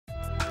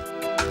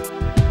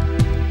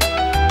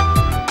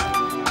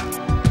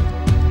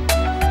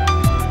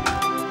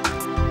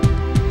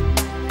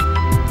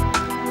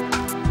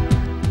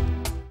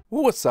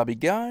What's up, you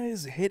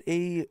guys? Hit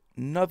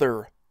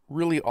another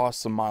really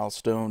awesome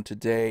milestone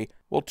today.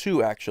 Well,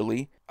 two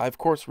actually. I of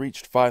course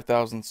reached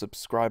 5,000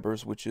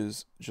 subscribers, which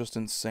is just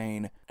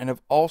insane. And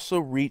I've also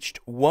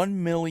reached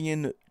 1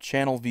 million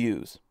channel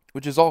views,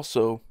 which is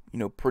also,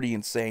 pretty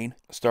insane.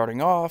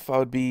 Starting off, I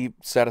would be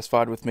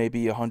satisfied with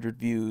maybe 100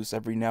 views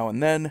every now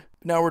and then.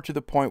 Now we're to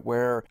the point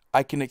where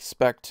I can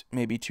expect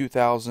maybe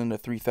 2,000 to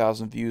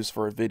 3,000 views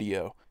for a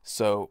video.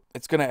 So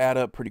it's going to add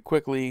up pretty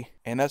quickly,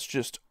 and that's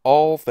just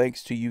all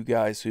thanks to you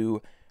guys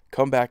who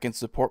come back and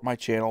support my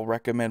channel,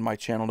 recommend my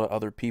channel to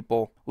other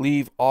people,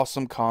 leave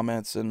awesome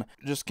comments, and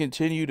just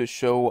continue to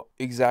show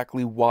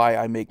exactly why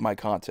I make my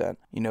content.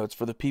 It's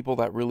for the people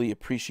that really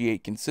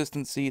appreciate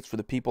consistency. It's for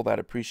the people that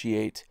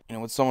appreciate,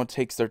 when someone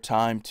takes their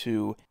time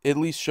to at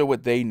least show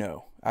what they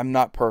know. I'm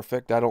not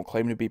perfect. I don't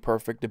claim to be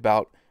perfect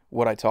about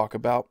what I talk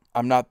about.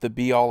 I'm not the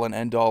be-all and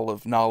end-all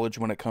of knowledge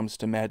when it comes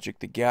to Magic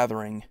the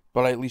Gathering,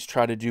 but I at least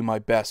try to do my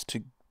best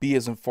to be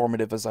as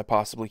informative as I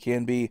possibly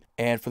can be,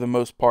 and for the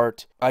most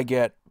part, I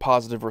get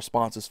positive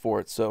responses for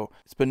it, so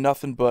it's been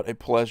nothing but a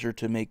pleasure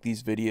to make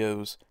these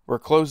videos. We're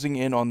closing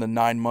in on the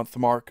 9-month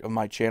mark of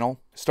my channel.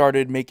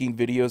 Started making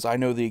videos, I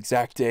know the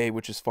exact day,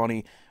 which is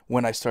funny,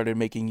 when I started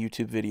making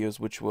YouTube videos,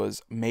 which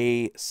was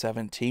May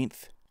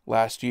 17th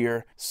last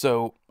year,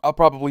 so I'll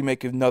probably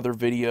make another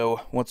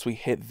video once we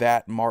hit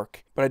that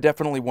mark, but I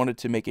definitely wanted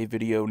to make a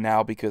video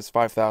now because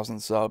 5,000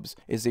 subs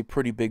is a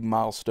pretty big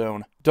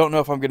milestone. Don't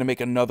know if I'm going to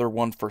make another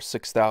one for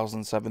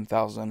 6,000,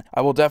 7,000. I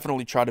will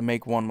definitely try to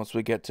make one once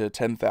we get to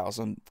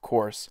 10,000, of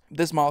course.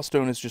 This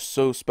milestone is just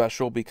so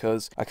special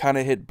because I kind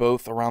of hit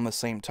both around the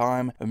same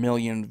time. 1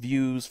 million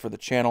views for the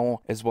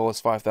channel as well as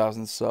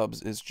 5,000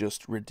 subs is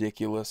just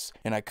ridiculous,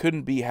 and I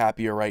couldn't be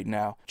happier right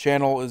now.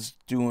 Channel is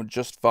doing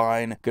just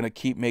fine. Gonna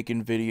keep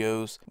making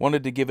videos.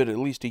 Wanted to give it at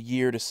least a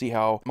year to see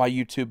how my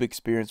YouTube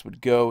experience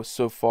would go.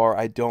 So far,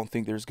 I don't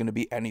think there's going to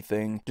be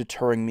anything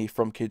deterring me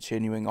from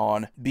continuing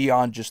on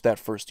beyond just that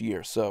first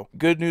year. So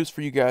good news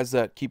for you guys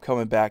that keep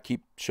coming back,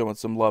 keep showing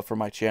some love for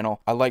my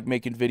channel. I like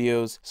making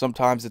videos.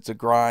 Sometimes it's a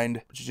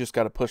grind, but you just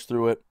got to push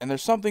through it. And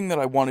there's something that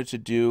I wanted to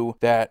do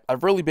that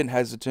I've really been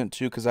hesitant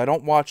to because I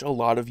don't watch a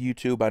lot of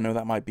YouTube. I know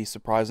that might be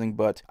surprising,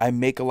 but I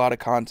make a lot of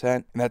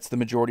content, and that's the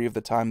majority of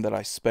the time that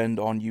I spend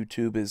on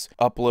YouTube is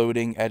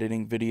uploading,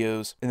 editing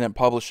videos, and then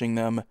publishing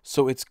them.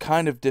 So it's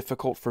kind of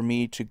difficult for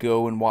me to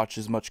go and watch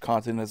as much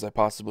content as I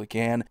possibly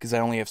can because I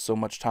only have so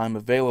much time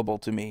available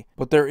to me.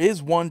 But there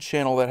is one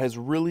channel that has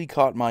really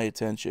caught my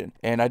attention,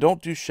 and I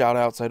don't do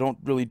shoutouts. I don't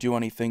really do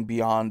anything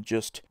beyond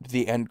just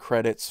the end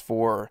credits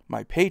for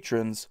my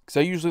patrons because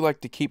I usually like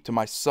to keep to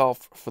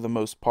myself for the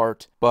most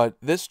part. But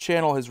this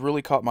channel has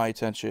really caught my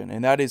attention,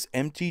 and that is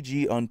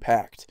MTG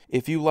Unpacked.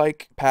 If you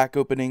like pack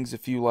openings,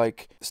 if you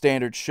like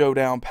standard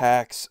showdown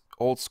packs,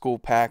 old school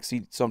packs,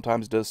 he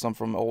sometimes does some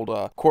from old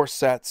course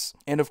sets,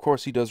 and of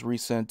course he does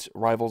recent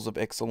Rivals of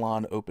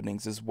Ixalan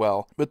openings as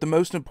well. But the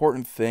most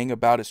important thing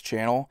about his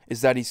channel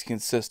is that he's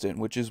consistent,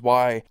 which is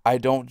why I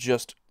don't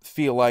just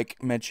feel like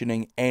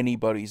mentioning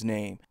anybody's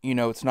name.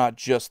 It's not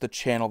just the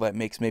channel that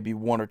makes maybe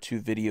 1 or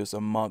 2 videos a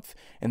month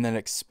and then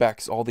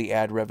expects all the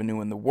ad revenue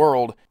in the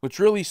world, which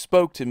really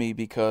spoke to me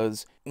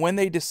because when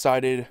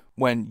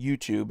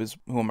YouTube is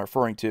who I'm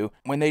referring to,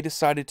 when they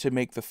decided to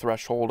make the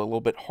threshold a little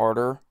bit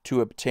harder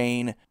to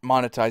obtain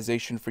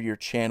monetization for your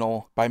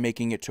channel by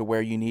making it to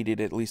where you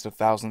needed at least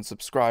 1,000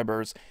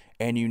 subscribers,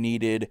 and you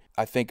needed,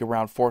 I think,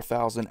 around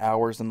 4,000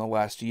 hours in the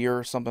last year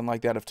or something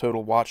like that of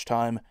total watch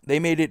time, they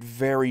made it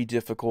very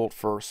difficult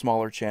for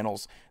smaller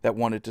channels that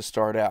wanted to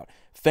start out.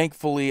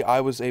 Thankfully, I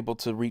was able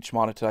to reach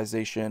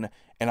monetization,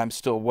 and I'm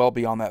still well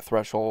beyond that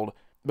threshold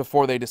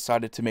before they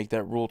decided to make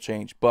that rule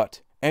change.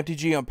 But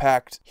MTG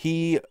Unpacked,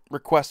 he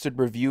requested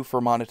review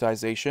for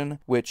monetization,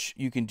 which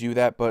you can do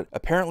that, but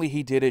apparently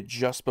he did it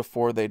just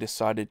before they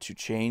decided to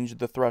change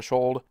the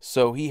threshold.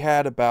 So he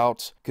had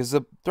because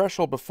the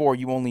threshold before,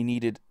 you only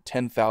needed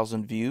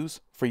 10,000 views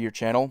for your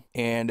channel,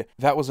 and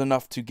that was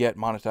enough to get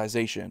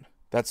monetization.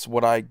 That's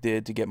what I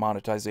did to get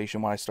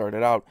monetization when I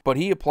started out. But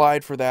he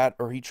applied for that,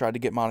 or he tried to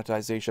get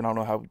monetization. I don't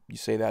know how you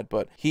say that,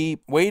 but he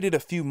waited a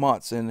few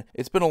months, and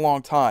it's been a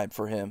long time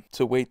for him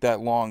to wait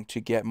that long to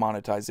get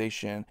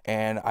monetization.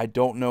 And I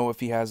don't know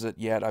if he has it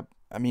yet.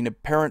 I mean,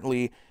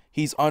 apparently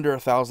he's under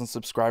 1,000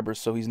 subscribers,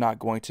 so he's not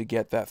going to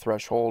get that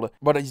threshold.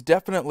 But he's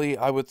definitely,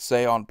 I would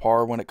say, on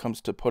par when it comes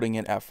to putting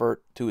in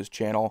effort to his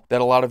channel that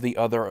a lot of the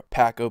other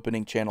pack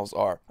opening channels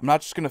are. I'm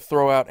not just going to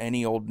throw out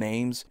any old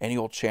names, any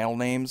old channel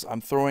names.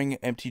 I'm throwing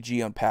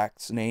MTG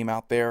Unpacked's name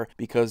out there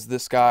because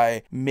this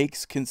guy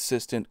makes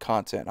consistent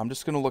content. I'm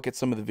just going to look at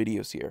some of the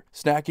videos here.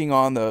 Snacking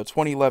on the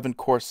 2011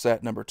 course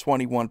set number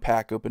 21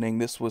 pack opening.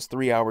 This was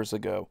 3 hours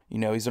ago.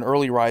 He's an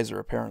early riser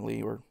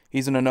apparently, or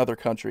he's in another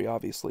country,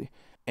 obviously.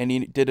 And he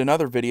did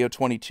another video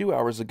 22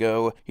 hours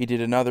ago. He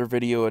did another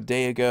video a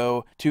day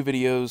ago, 2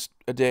 videos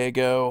a day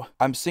ago.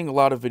 I'm seeing a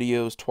lot of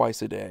videos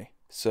twice a day.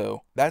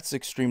 So that's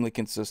extremely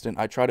consistent.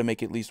 I try to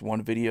make at least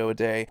one video a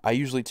day. I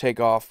usually take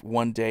off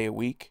one day a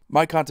week.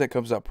 My content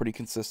comes out pretty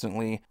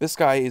consistently. This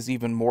guy is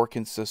even more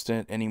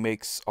consistent, and he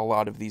makes a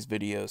lot of these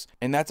videos.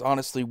 And that's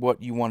honestly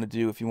what you want to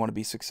do if you want to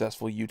be a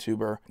successful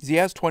YouTuber. He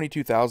has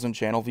 22,000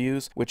 channel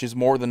views, which is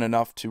more than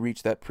enough to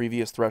reach that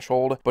previous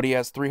threshold, but he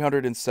has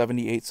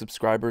 378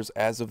 subscribers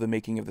as of the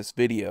making of this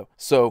video.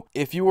 So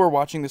if you are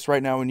watching this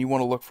right now and you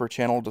want to look for a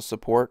channel to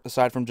support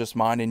aside from just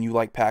mine and you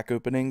like pack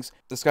openings,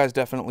 this guy's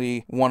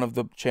definitely one of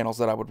the channels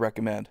that I would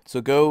recommend.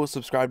 So go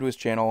subscribe to his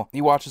channel.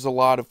 He watches a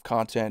lot of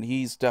content.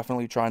 He's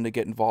definitely trying to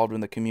get involved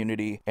in the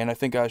community, and I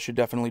think I should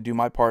definitely do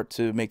my part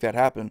to make that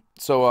happen.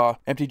 So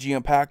MTG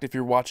Unpacked, if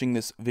you're watching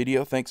this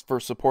video, thanks for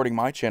supporting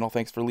my channel.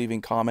 Thanks for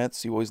leaving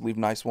comments. You always leave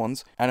nice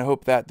ones, and I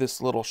hope that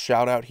this little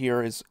shout out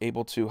here is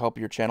able to help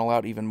your channel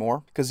out even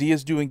more, because he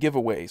is doing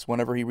giveaways.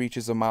 Whenever he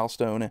reaches a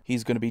milestone,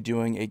 he's going to be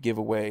doing a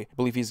giveaway. I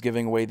believe he's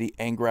giving away the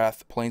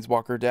Angrath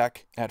Planeswalker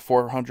deck at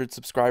 400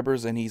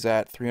 subscribers, and he's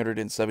at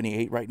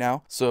 378 right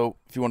now. So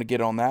if you want to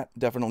get on that,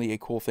 definitely a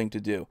cool thing to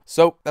do.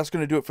 So that's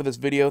going to do it for this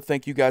video.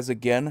 Thank you guys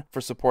again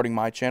for supporting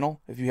my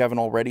channel. If you haven't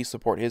already,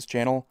 support his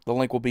channel. The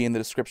link will be in the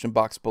description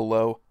box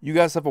below. You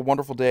guys have a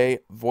wonderful day.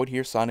 Void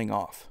here signing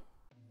off.